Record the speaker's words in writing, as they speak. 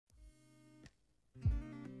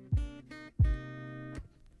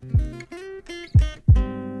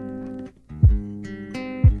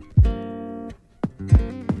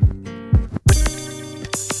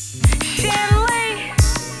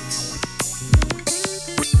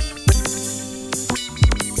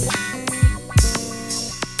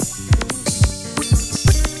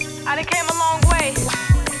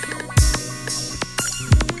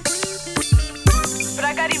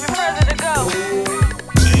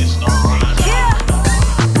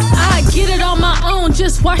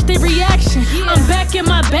just watch their reaction. I'm back in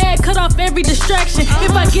my bag, cut off every distraction.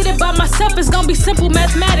 If I get it by myself, it's gonna be simple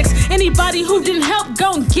mathematics. Anybody who didn't help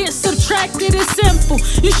gon' get subtracted. It's simple.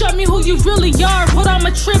 You show me who you really are, what I'm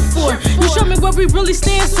a trip for. You show me where we really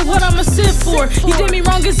stand, so what I'ma sit for. You did me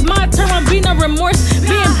wrong, it's my turn, I'll be no remorse.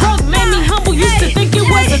 Being broke made me humble, used to think it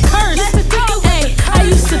was a curse. Hey, I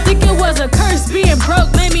used to think it was a curse. Being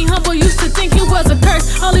broke made me humble, used to think it was a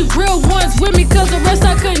curse. Only